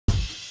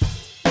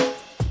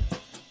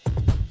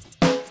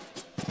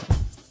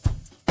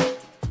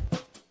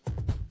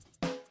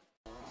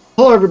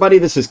Hello everybody,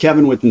 this is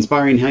Kevin with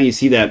Inspiring How You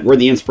See That. We're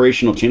the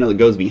inspirational channel that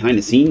goes behind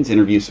the scenes,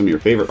 interviews some of your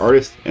favorite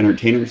artists,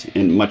 entertainers,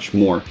 and much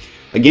more.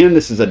 Again,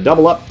 this is a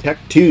Double Up Tech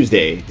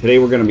Tuesday. Today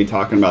we're going to be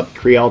talking about the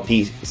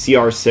Creality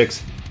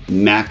CR-6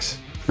 Max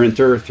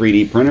printer,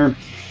 3D printer.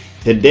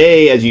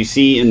 Today, as you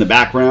see in the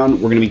background,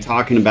 we're going to be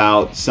talking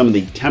about some of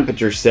the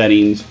temperature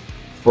settings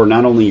for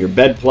not only your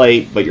bed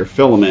plate, but your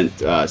filament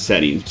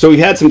settings. So we've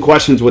had some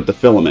questions with the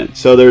filament.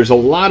 So there's a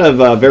lot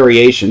of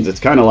variations.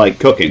 It's kind of like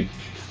cooking.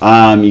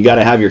 You got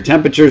to have your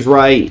temperatures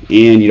right,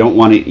 and you don't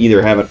want to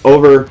either have it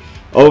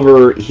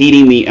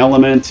overheating the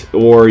element,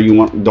 or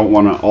you don't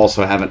want to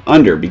also have it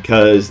under,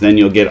 because then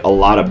you'll get a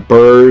lot of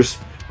burrs,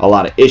 a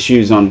lot of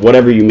issues on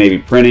whatever you may be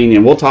printing.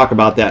 And we'll talk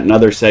about that in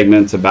other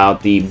segments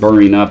about the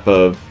burring up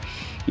of,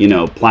 you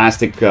know,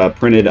 plastic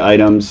printed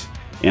items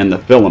and the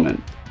filament.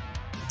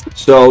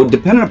 So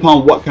depending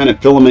upon what kind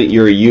of filament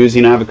you're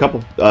using, I have a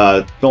couple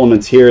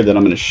filaments here that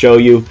I'm going to show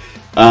you.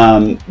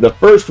 The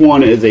first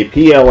one is a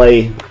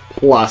PLA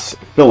Plus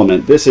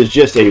filament. This is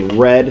just a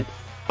red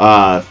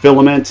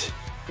filament,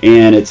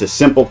 and it's a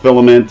simple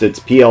filament. It's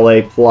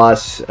PLA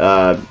Plus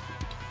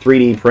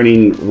 3D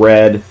printing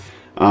red,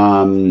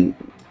 and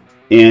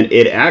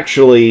it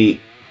actually,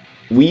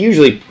 we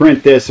usually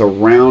print this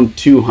around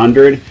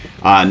 200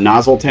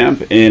 Nozzle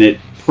Temp, and it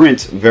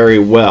prints very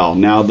well.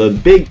 Now the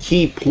big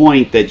key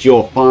point that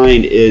you'll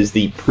find is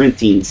the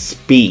printing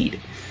speed.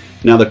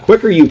 Now the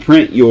quicker you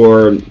print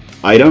your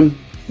item,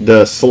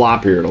 the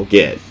sloppier it'll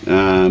get,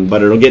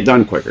 but it'll get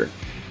done quicker.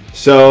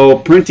 So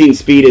printing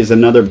speed is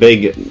another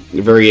big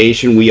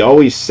variation. We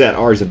always set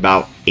ours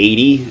about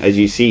 80. As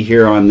you see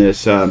here on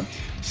this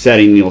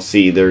setting, you'll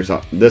see there's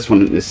this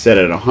one is set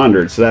at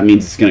 100, so that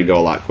means it's going to go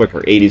a lot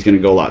quicker. 80 is going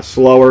to go a lot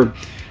slower.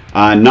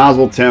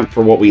 Nozzle temp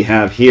for what we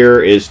have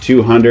here is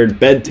 200.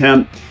 Bed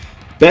temp,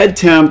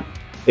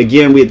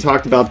 again, we had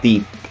talked about the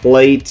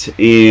plate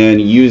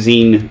and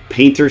using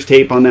painter's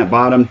tape on that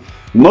bottom.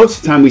 Most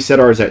of the time we set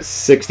ours at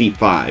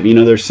 65. You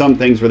know, there's some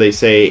things where they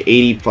say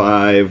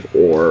 85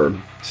 or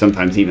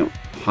sometimes even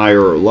higher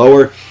or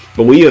lower,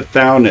 but we have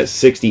found that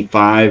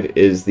 65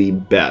 is the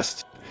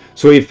best.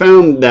 So we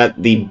found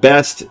that the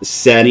best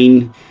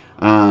setting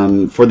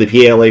for the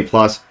PLA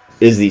Plus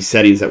is these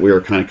settings that we were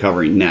kind of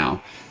covering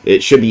now.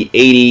 It should be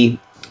 80,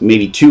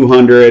 maybe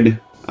 200,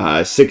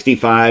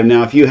 65.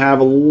 Now if you have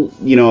a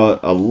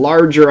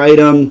larger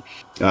item,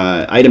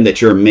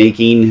 that you're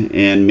making,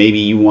 and maybe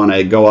you want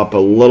to go up a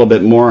little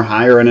bit more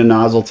higher in a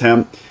nozzle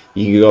temp,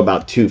 you can go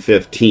about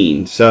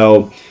 215.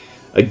 So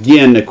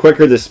again, the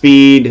quicker the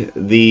speed,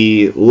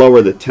 the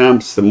lower the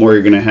temps, the more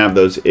you're going to have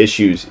those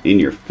issues in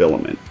your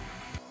filament.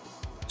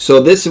 So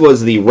this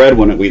was the red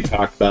one that we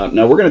talked about.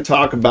 Now we're going to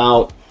talk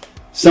about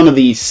some of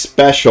the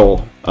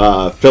special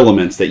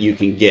filaments that you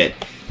can get.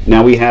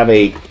 Now we have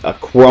a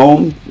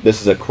chrome. This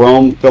is a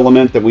chrome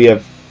filament that we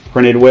have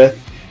printed with.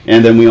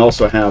 And then we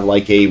also have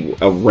like a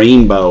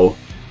rainbow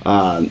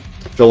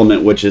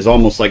filament, which is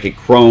almost like a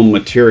chrome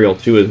material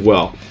too as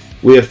well.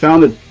 We have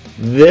found that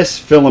this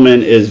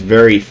filament is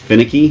very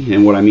finicky,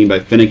 and what I mean by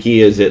finicky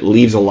is it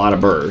leaves a lot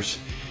of burrs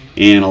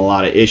and a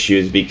lot of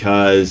issues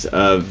because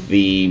of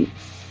the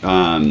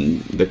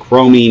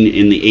chroming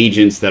in the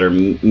agents that are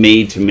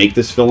made to make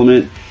this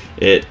filament.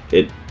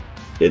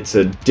 It's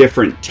a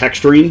different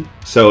texturing,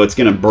 so it's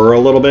going to burr a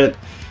little bit.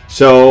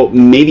 So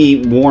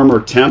maybe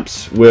warmer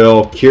temps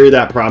will cure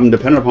that problem,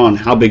 depending upon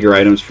how big your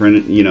item's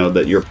printed, you know,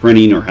 that you're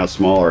printing, or how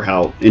small or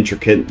how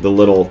intricate the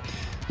little,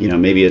 you know,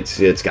 maybe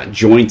it's got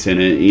joints in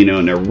it, you know,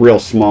 and they're real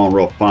small and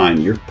real fine.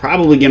 You're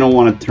probably going to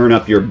want to turn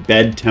up your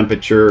bed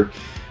temperature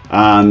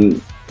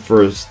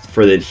for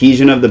the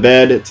adhesion of the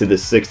bed to the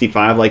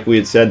 65, like we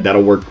had said.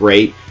 That'll work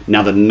great.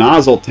 Now the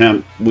nozzle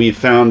temp, we've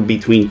found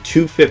between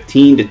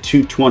 215 to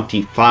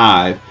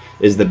 225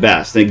 is the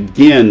best.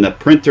 Again, the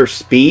printer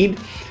speed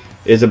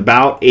is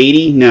about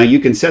 80. Now you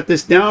can set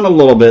this down a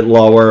little bit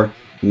lower,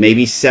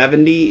 maybe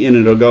 70, and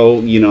it'll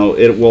go, you know,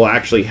 it will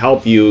actually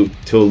help you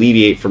to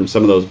alleviate from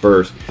some of those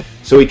burrs.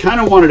 So we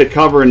kind of wanted to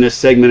cover in this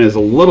segment is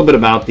a little bit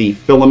about the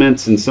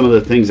filaments and some of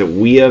the things that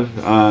we have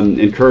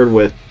incurred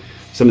with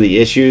some of the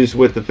issues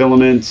with the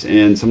filaments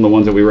and some of the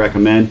ones that we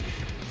recommend.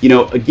 You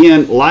know,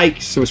 again, like,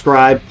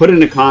 subscribe, put in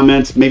the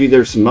comments. Maybe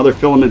there's some other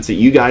filaments that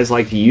you guys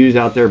like to use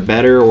out there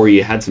better, or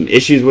you had some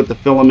issues with the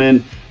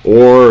filament,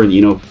 or,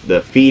 you know,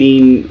 the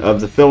feeding of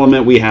the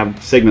filament. We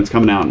have segments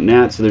coming out in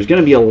that. So there's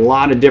going to be a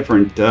lot of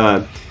different,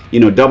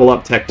 you know, Double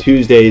Up Tech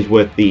Tuesdays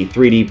with the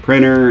 3D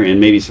printer, and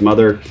maybe some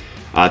other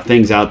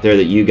things out there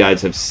that you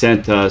guys have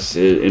sent us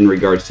in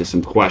regards to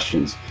some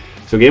questions.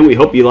 So again, we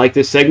hope you like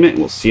this segment, and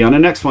we'll see you on the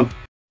next one.